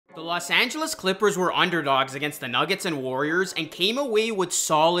The Los Angeles Clippers were underdogs against the Nuggets and Warriors and came away with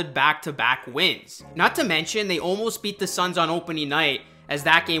solid back-to-back wins. Not to mention, they almost beat the Suns on opening night as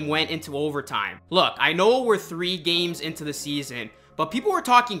that game went into overtime. Look, I know we're 3 games into the season, but people were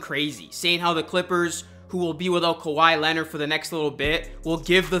talking crazy, saying how the Clippers, who will be without Kawhi Leonard for the next little bit, will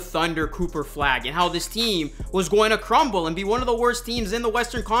give the Thunder Cooper flag, and how this team was going to crumble and be one of the worst teams in the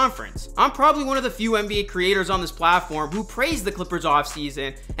Western Conference. I'm probably one of the few NBA creators on this platform who praised the Clippers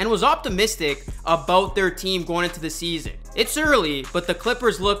offseason and was optimistic about their team going into the season. It's early, but the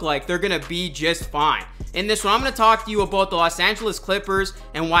Clippers look like they're going to be just fine. In this one, I'm going to talk to you about the Los Angeles Clippers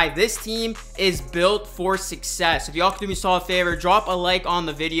and why this team is built for success. If y'all could do me a solid favor, drop a like on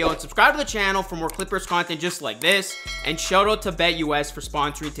the video and subscribe to the channel for more Clippers content just like this. And shout out to BetUS for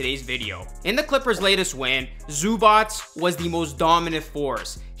sponsoring today's video. In the Clippers' latest win, Zubac was the most dominant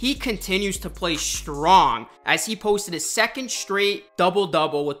force. He continues to play strong as he posted his second straight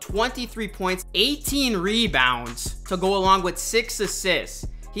double-double with 23 points, 18 rebounds to go along with 6 assists.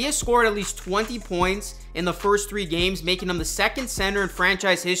 He has scored at least 20 points in the first 3 games, making him the second center in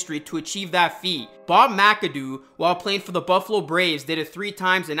franchise history to achieve that feat. Bob McAdoo, while playing for the Buffalo Braves, did it 3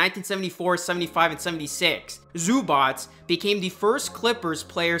 times in 1974, 75, and 76. Zubac became the first Clippers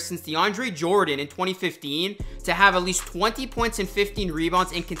player since DeAndre Jordan in 2015 to have at least 20 points and 15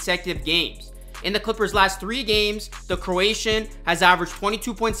 rebounds in consecutive games. In the Clippers' last 3 games, the Croatian has averaged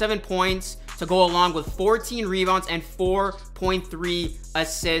 22.7 points to go along with 14 rebounds and 4.3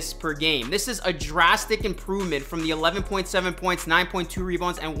 assists per game. This is a drastic improvement from the 11.7 points, 9.2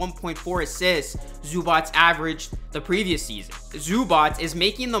 rebounds, and 1.4 assists Zubac averaged the previous season. Zubac is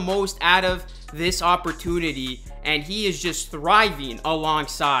making the most out of this opportunity, and he is just thriving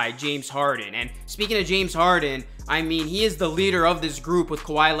alongside James Harden. And speaking of James Harden, I mean, he is the leader of this group with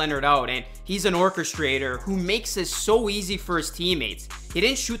Kawhi Leonard out, and he's an orchestrator who makes this so easy for his teammates. He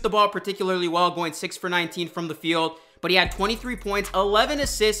didn't shoot the ball particularly well, going 6 for 19 from the field, but he had 23 points, 11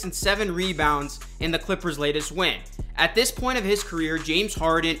 assists, and 7 rebounds in the Clippers' latest win. At this point of his career, James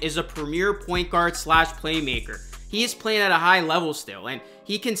Harden is a premier point guard slash playmaker. He is playing at a high level still, and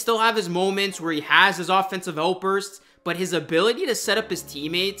he can still have his moments where he has his offensive outbursts, but his ability to set up his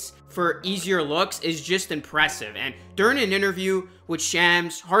teammates for easier looks is just impressive. And during an interview with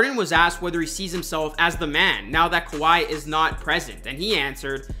Shams, Harden was asked whether he sees himself as the man now that Kawhi is not present, and he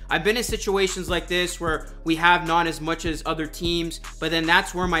answered, "I've been in situations like this where we have not as much as other teams, but then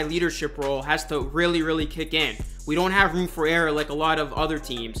that's where my leadership role has to really kick in. We don't have room for error like a lot of other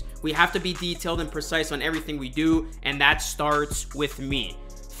teams. We have to be detailed and precise on everything we do, and that starts with me."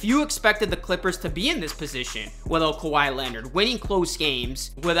 Few expected the Clippers to be in this position without Kawhi Leonard, winning close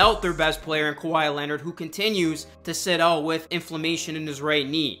games without their best player in Kawhi Leonard, who continues to sit out with inflammation in his right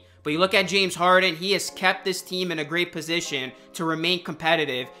knee. But you look at James Harden, he has kept this team in a great position to remain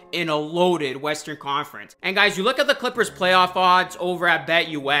competitive in a loaded Western Conference. And guys, you look at the Clippers playoff odds over at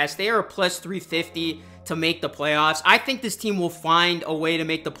BetUS, they are plus 350 to make the playoffs. I think this team will find a way to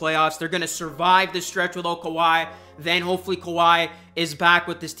make the playoffs. They're going to survive this stretch without Kawhi. Then hopefully Kawhi is back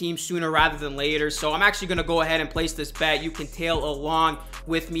with this team sooner rather than later. So I'm actually going to go ahead and place this bet. You can tail along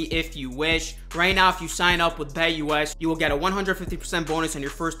with me if you wish. Right now, if you sign up with BetUS, you will get a 150% bonus on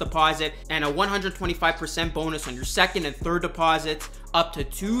your first deposit and a 125% bonus on your second and third deposits, up to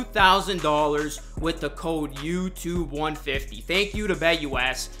 $2,000 with the code YouTube150. Thank you to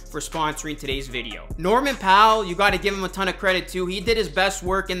BetUS for sponsoring today's video. Norman Powell, you got to give him a ton of credit too. He did his best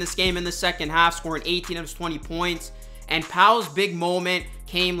work in this game in the second half, scoring 18 of his 20 points. And Powell's big moment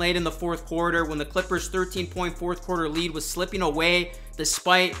came late in the fourth quarter when the Clippers' 13-point fourth quarter lead was slipping away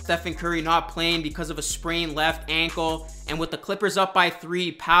despite Stephen Curry not playing because of a sprained left ankle. And with the Clippers up by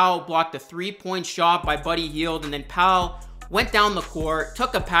 3, Powell blocked a 3-point shot by Buddy Hield, and then Powell went down the court,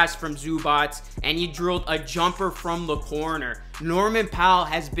 took a pass from Zubac, and he drilled a jumper from the corner. Norman Powell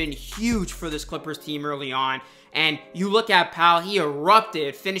has been huge for this Clippers team early on. And you look at Powell, he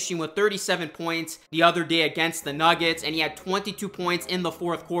erupted, finishing with 37 points the other day against the Nuggets, and he had 22 points in the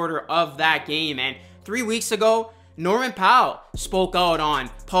fourth quarter of that game. And 3 weeks ago, Norman Powell spoke out on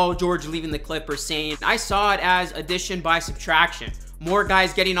Paul George leaving the Clippers, saying, "I saw it as addition by subtraction. More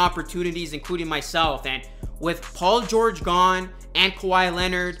guys getting opportunities, including myself. And with Paul George gone and Kawhi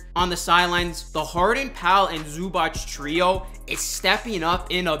Leonard on the sidelines, the Harden, Powell, and Zubac trio is stepping up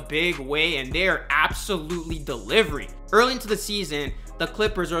in a big way, and they are absolutely delivering." Early into the season, the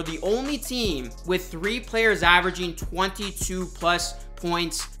Clippers are the only team with 3 players averaging 22 plus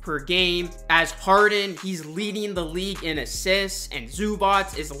points per game. As Harden, he's leading the league in assists, and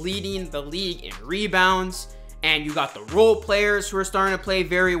Zubac is leading the league in rebounds. and you got the role players who are starting to play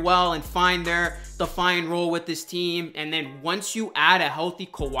very well and find their defined role with this team. And then once you add a healthy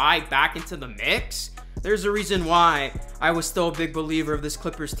Kawhi back into the mix, there's a reason why I was still a big believer of this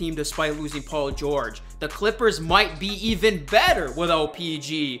Clippers team despite losing Paul George. The Clippers might be even better without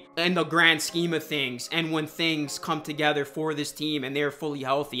PG in the grand scheme of things, and when things come together for this team and they're fully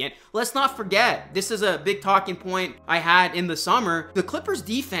healthy. And let's not forget, this is a big talking point I had in the summer, the Clippers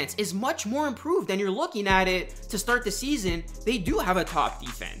defense is much more improved, and you're looking at it to start the season. They do have a top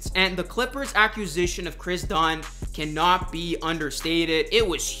defense, and the Clippers acquisition of Chris Dunn cannot be understated. It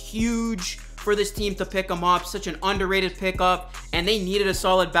was huge for this team to pick him up, such an underrated pickup, and they needed a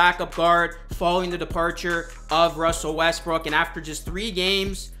solid backup guard following the departure of Russell Westbrook. And after just 3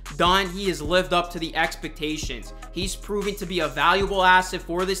 games, Dunn, he has lived up to the expectations. He's proving to be a valuable asset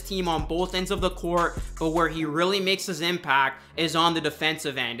for this team on both ends of the court, but where he really makes his impact is on the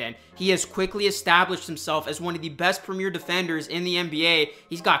defensive end. And he has quickly established himself as one of the best premier defenders in the NBA.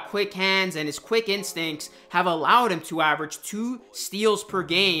 He's got quick hands, and his quick instincts have allowed him to average 2 steals per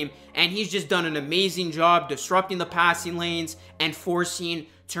game, and he's just done an amazing job disrupting the passing lanes and forcing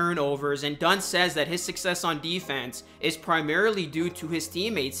turnovers. And Dunn says that his success on defense is primarily due to his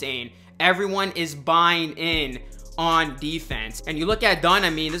teammates saying everyone is buying in on defense. And you look at Dunn, I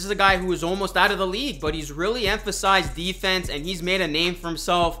mean, this is a guy who is almost out of the league, but he's really emphasized defense, and he's made a name for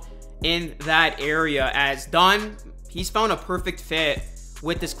himself in that area. As Dunn, he's found a perfect fit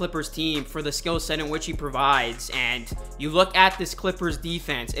with this Clippers team for the skill set in which he provides. And you look at this Clippers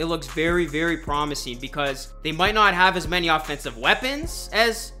defense, it looks very, very promising, because they might not have as many offensive weapons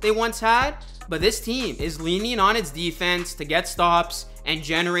as they once had, but this team is leaning on its defense to get stops and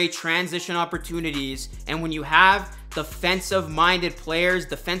generate transition opportunities. And when you have defensive-minded players,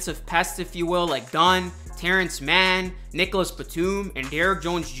 defensive pests, if you will, like Dunn, Terrence Mann, Nicholas Batum, and Derrick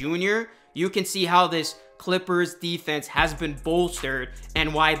Jones Jr., you can see how this Clippers defense has been bolstered,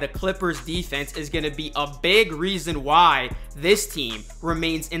 and why the Clippers defense is going to be a big reason why this team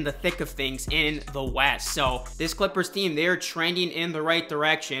remains in the thick of things in the West. So this Clippers team, they're trending in the right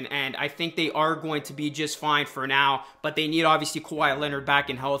direction, and I think they are going to be just fine for now, but they need obviously Kawhi Leonard back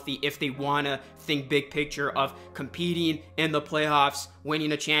and healthy if they want to think big picture of competing in the playoffs,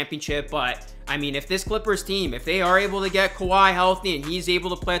 winning a championship. But I mean, if this Clippers team, if they are able to get Kawhi healthy and he's able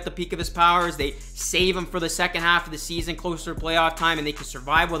to play at the peak of his powers, they save him for the second half of the season closer to playoff time, and they can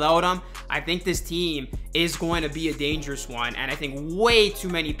survive without him, I think this team is going to be a dangerous one. And I think way too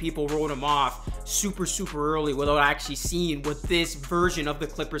many people wrote him off super early without actually seeing what this version of the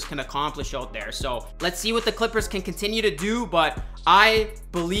Clippers can accomplish out there. So let's see what the Clippers can continue to do, but I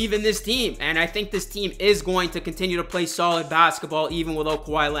believe in this team, and I think this team is going to continue to play solid basketball even without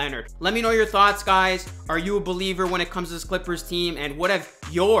Kawhi Leonard. Let me know your thoughts, guys. Are you a believer when it comes to this Clippers team, and what have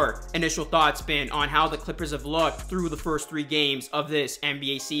your initial thoughts been on how the Clippers have looked through the first 3 games of this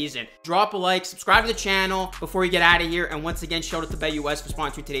NBA season? Drop a like, subscribe to the channel before we get out of here, and once again, shout out to BetUS for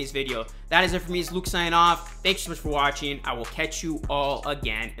sponsoring today's video. That is it for me. It's Luke signing off. Thanks so much for watching. I will catch you all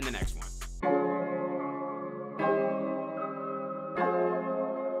again in the next one.